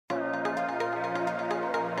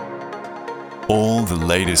All the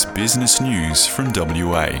latest business news from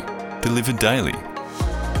WA, delivered daily.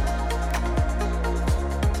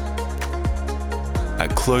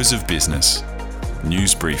 At close of business,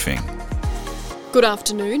 news briefing. Good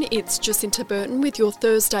afternoon, it's Jacinta Burton with your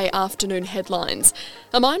Thursday afternoon headlines.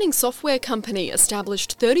 A mining software company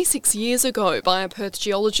established 36 years ago by a Perth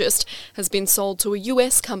geologist has been sold to a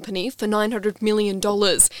US company for $900 million,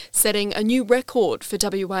 setting a new record for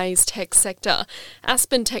WA's tech sector.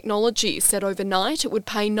 Aspen Technology said overnight it would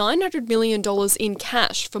pay $900 million in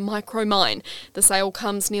cash for Micromine. The sale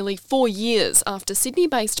comes nearly 4 years after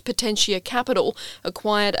Sydney-based Potentia Capital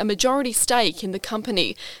acquired a majority stake in the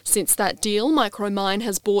company. Since that deal, Micromine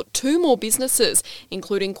has bought 2 more businesses,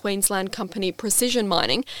 including Queensland company Precision Mining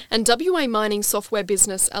and WA mining software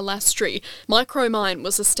business Alastri. Micromine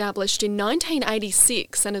was established in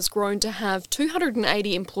 1986 and has grown to have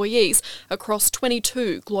 280 employees across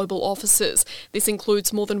 22 global offices. This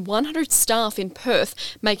includes more than 100 staff in Perth,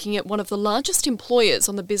 making it one of the largest employers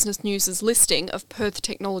on the Business News' listing of Perth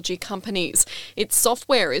technology companies. Its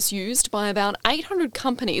software is used by about 800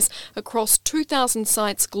 companies across 2,000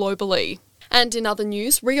 sites globally. And in other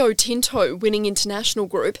news, Rio Tinto, Winning International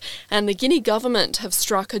Group, and the Guinea government have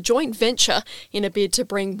struck a joint venture in a bid to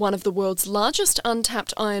bring one of the world's largest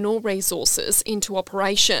untapped iron ore resources into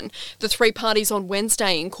operation. The 3 parties on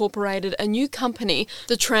Wednesday incorporated a new company,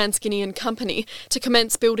 the Trans-Guinean Company, to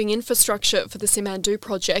commence building infrastructure for the Simandou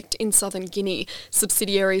project in southern Guinea.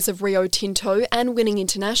 Subsidiaries of Rio Tinto and Winning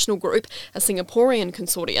International Group, a Singaporean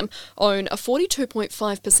consortium, own a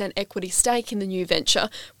 42.5% equity stake in the new venture,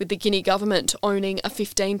 with the Guinea government owning a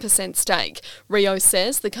 15% stake. Rio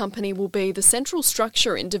says the company will be the central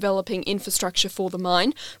structure in developing infrastructure for the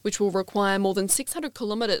mine, which will require more than 600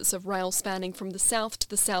 kilometres of rail spanning from the south to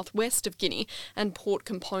the southwest of Guinea and port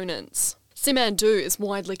components. Simandou is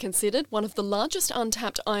widely considered one of the largest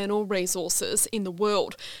untapped iron ore resources in the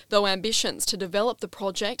world, though ambitions to develop the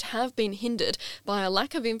project have been hindered by a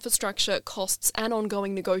lack of infrastructure, costs and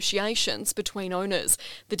ongoing negotiations between owners.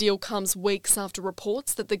 The deal comes weeks after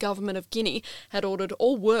reports that the government of Guinea had ordered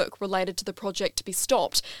all work related to the project to be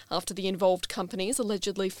stopped after the involved companies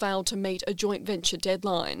allegedly failed to meet a joint venture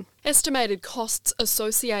deadline. Estimated costs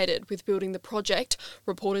associated with building the project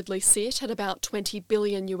reportedly sit at about $20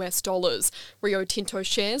 billion. Rio Tinto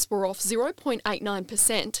shares were off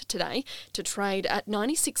 0.89% today to trade at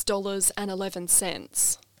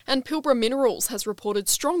 $96.11. And Pilbara Minerals has reported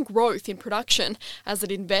strong growth in production as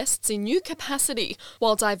it invests in new capacity,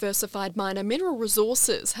 while Diversified Miner Mineral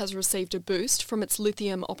Resources has received a boost from its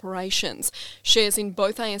lithium operations. Shares in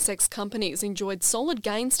both ASX companies enjoyed solid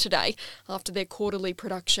gains today after their quarterly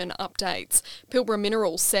production updates. Pilbara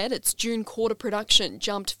Minerals said its June quarter production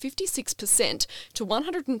jumped 56% to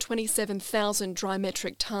 127,000 dry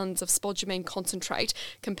metric tonnes of spodumene concentrate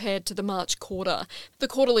compared to the March quarter. The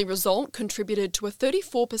quarterly result contributed to a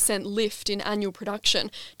 34% lift in annual production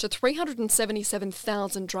to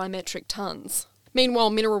 377,000 dry metric tonnes. Meanwhile,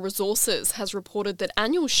 Mineral Resources has reported that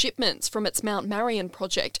annual shipments from its Mount Marion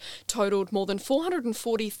project totalled more than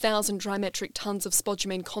 440,000 dry metric tonnes of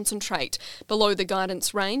spodumene concentrate, below the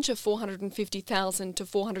guidance range of 450,000 to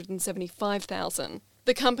 475,000.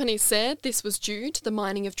 The company said this was due to the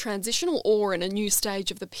mining of transitional ore in a new stage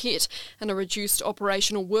of the pit and a reduced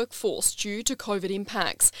operational workforce due to COVID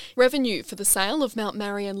impacts. Revenue for the sale of Mount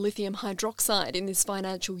Marion lithium hydroxide in this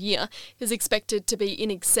financial year is expected to be in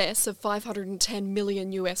excess of $510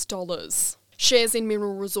 million. Shares in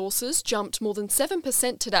Mineral Resources jumped more than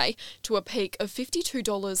 7% today to a peak of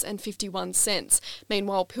 $52.51.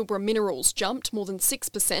 Meanwhile, Pilbara Minerals jumped more than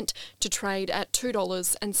 6% to trade at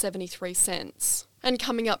 $2.73. And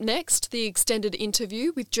coming up next, the extended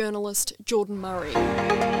interview with journalist Jordan Murray.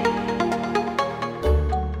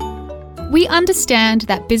 We understand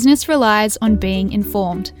that business relies on being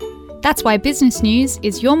informed. That's why Business News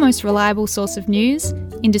is your most reliable source of news,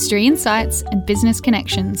 industry insights and business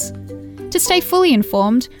connections. To stay fully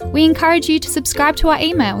informed, we encourage you to subscribe to our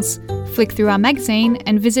emails, flick through our magazine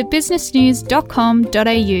and visit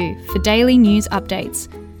businessnews.com.au for daily news updates.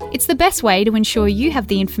 It's the best way to ensure you have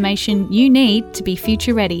the information you need to be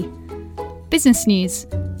future ready. Business News.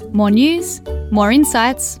 More news, more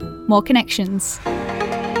insights, more connections.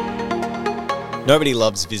 Nobody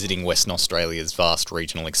loves visiting Western Australia's vast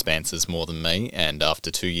regional expanses more than me, and after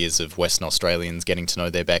 2 years of Western Australians getting to know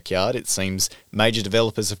their backyard, it seems major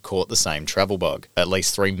developers have caught the same travel bug. At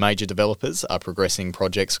least 3 major developers are progressing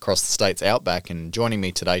projects across the state's outback, and joining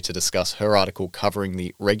me today to discuss her article covering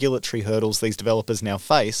the regulatory hurdles these developers now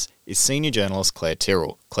face is senior journalist Claire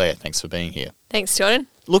Tyrrell. Claire, thanks for being here. Thanks, Jordan.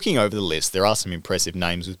 Looking over the list, there are some impressive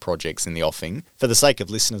names with projects in the offing. For the sake of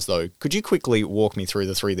listeners though, could you quickly walk me through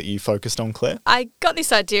the 3 that you focused on, Claire? I got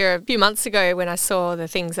this idea a few months ago when I saw the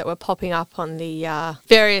things that were popping up on the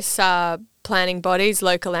various planning bodies,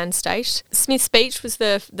 local and state. Smith's Beach was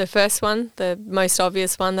the first one, the most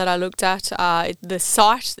obvious one that I looked at. The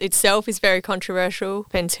site itself is very controversial.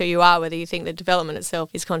 Depends who you are, whether you think the development itself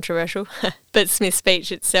is controversial. But Smith's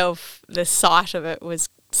Beach itself, the site of it was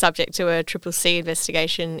subject to a CCC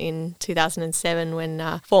investigation in 2007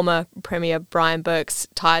 when former Premier Brian Burke's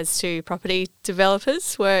ties to property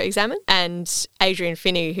developers were examined. And Adrian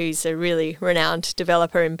Finney, who's a really renowned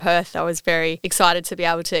developer in Perth, I was very excited to be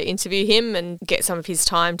able to interview him and get some of his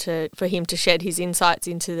time for him to shed his insights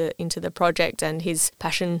into the project and his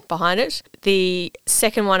passion behind it. The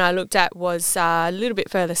second one I looked at was a little bit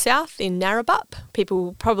further south in Narrabeen.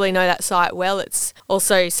 People probably know that site well. It's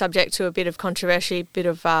also subject to a bit of controversy, bit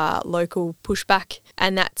of local pushback,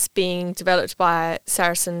 and that's being developed by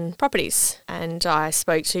Saracen Properties. And I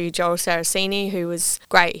spoke to Joel Saraceni, who was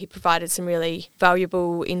great. He provided some really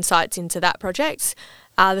valuable insights into that project.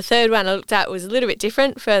 The third one I looked at was a little bit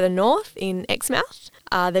different, further north in Exmouth.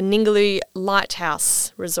 The Ningaloo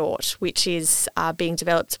Lighthouse Resort, which is being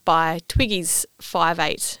developed by Twiggy's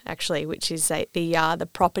 5/8, actually, which is the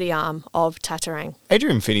property arm of Tatarang.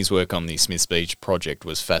 Adrian Finney's work on the Smiths Beach project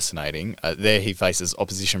was fascinating. There he faces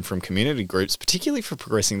opposition from community groups, particularly for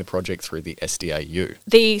progressing the project through the SDAU.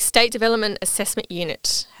 The State Development Assessment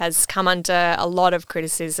Unit has come under a lot of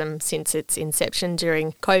criticism since its inception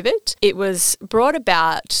during COVID. It was brought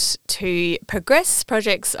about to progress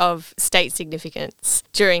projects of state significance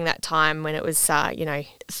during that time when it was,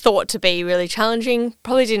 thought to be really challenging.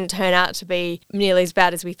 Probably didn't turn out to be nearly as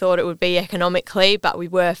bad as we thought it would be economically, but we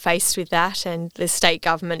were faced with that, and the state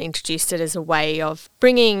government introduced it as a way of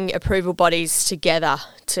bringing approval bodies together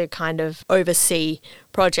to kind of oversee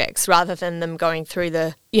projects rather than them going through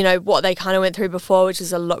what they kind of went through before, which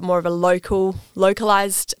is a lot more of a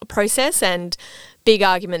localised process. And big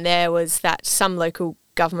argument there was that some local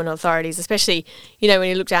government authorities, especially, when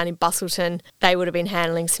you look down in Busselton, they would have been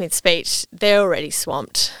handling Smith's Beach. They're already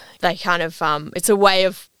swamped. They kind of, it's a way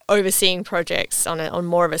of overseeing projects on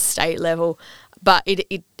more of a state level, but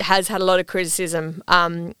it has had a lot of criticism.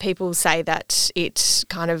 People say that it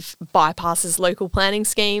kind of bypasses local planning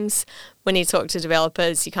schemes. When you talk to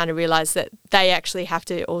developers, you kind of realise that they actually have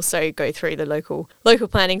to also go through the local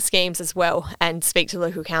planning schemes as well and speak to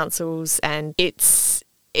local councils, and it's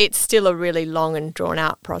still a really long and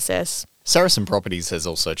drawn-out process. Saracen Properties has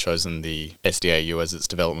also chosen the SDAU as its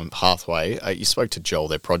development pathway. You spoke to Joel,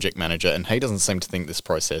 their project manager, and he doesn't seem to think this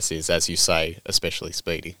process is, as you say, especially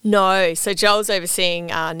speedy. No, so Joel's overseeing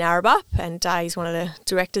Narrabeen, and he's one of the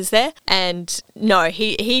directors there. And no,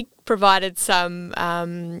 he provided some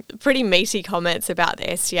pretty meaty comments about the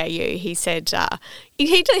SDAU. He said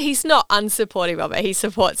he's not unsupportive of it, he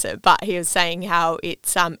supports it, but he was saying how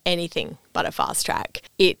it's anything but a fast track.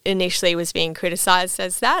 It initially was being criticised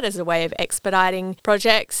as a way of expediting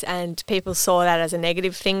projects, and people saw that as a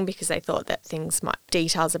negative thing because they thought that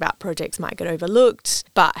details about projects might get overlooked.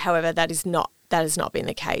 But however, that has not been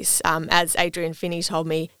the case. As Adrian Finney told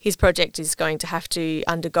me, his project is going to have to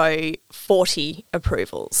undergo 40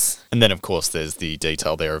 approvals. And then, of course, there's the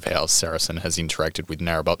detail there of how Saracen has interacted with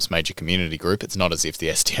Narrabeen's major community group. It's not as if the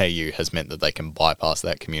SDAU has meant that they can bypass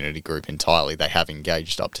that community group entirely. They have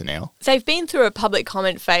engaged up to now. They've been through a public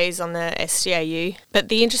comment phase on the SDAU, but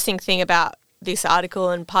the interesting thing about this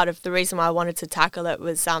article, and part of the reason why I wanted to tackle it,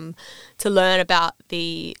 was to learn about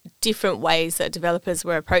the different ways that developers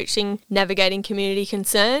were approaching navigating community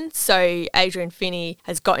concerns. So Adrian Finney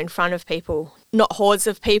has got in front of people, not hordes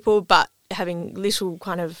of people, but having little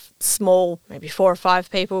kind of small, maybe 4 or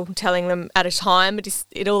 5 people, telling them at a time.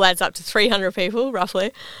 It all adds up to 300 people,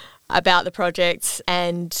 roughly, about the project.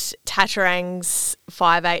 And Tatarang's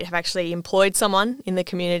 5/8 have actually employed someone in the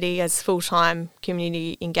community as full-time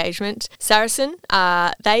community engagement. Saracen,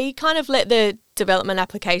 they kind of let the development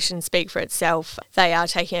application speak for itself. They are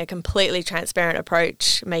taking a completely transparent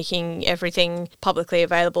approach, making everything publicly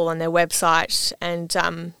available on their website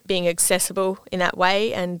and being accessible in that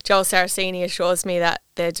way. And Joel Saraceni assures me that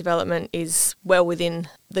their development is well within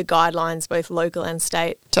the guidelines, both local and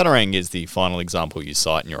state. Tatarang is the final example you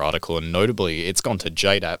cite in your article, and notably it's gone to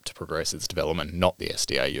JDAP to progress its development, not the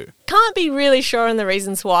SDAU. Can't be really sure on the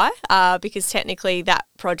reasons why, because technically that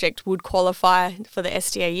project would qualify for the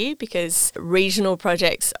SDAU because regional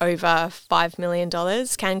projects over $5 million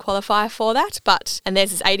can qualify for that. And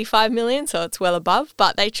theirs is $85 million, so it's well above.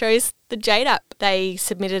 But they chose the JDAP. They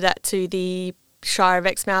submitted that to the Shire of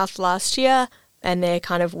Exmouth last year. and they're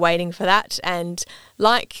kind of waiting for that. And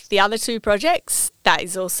like the other two projects, that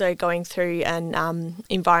is also going through an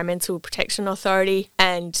Environmental Protection Authority,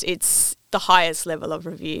 and it's the highest level of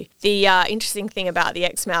review. The interesting thing about the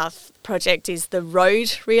Exmouth project is the road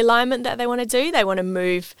realignment that they want to do. They want to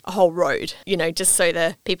move a whole road, just so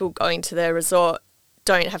the people going to the resort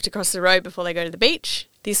don't have to cross the road before they go to the beach.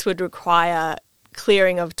 This would require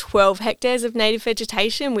clearing of 12 hectares of native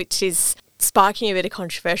vegetation, which is sparking a bit of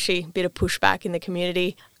controversy, a bit of pushback in the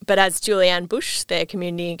community. But as Julianne Bush, their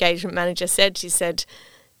community engagement manager, said, she said,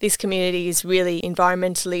 this community is really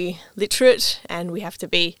environmentally literate and we have to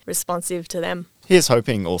be responsive to them. Here's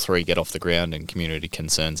hoping all three get off the ground and community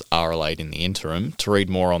concerns are allayed in the interim. To read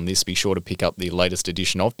more on this, be sure to pick up the latest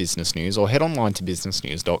edition of Business News or head online to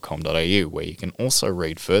businessnews.com.au, where you can also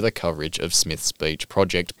read further coverage of Smith's Beach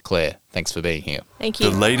project. Claire, thanks for being here. Thank you.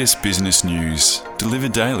 The latest business news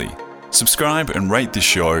delivered daily. Subscribe and rate the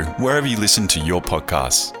show wherever you listen to your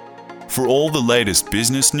podcasts. For all the latest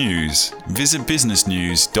business news, visit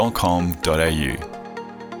businessnews.com.au.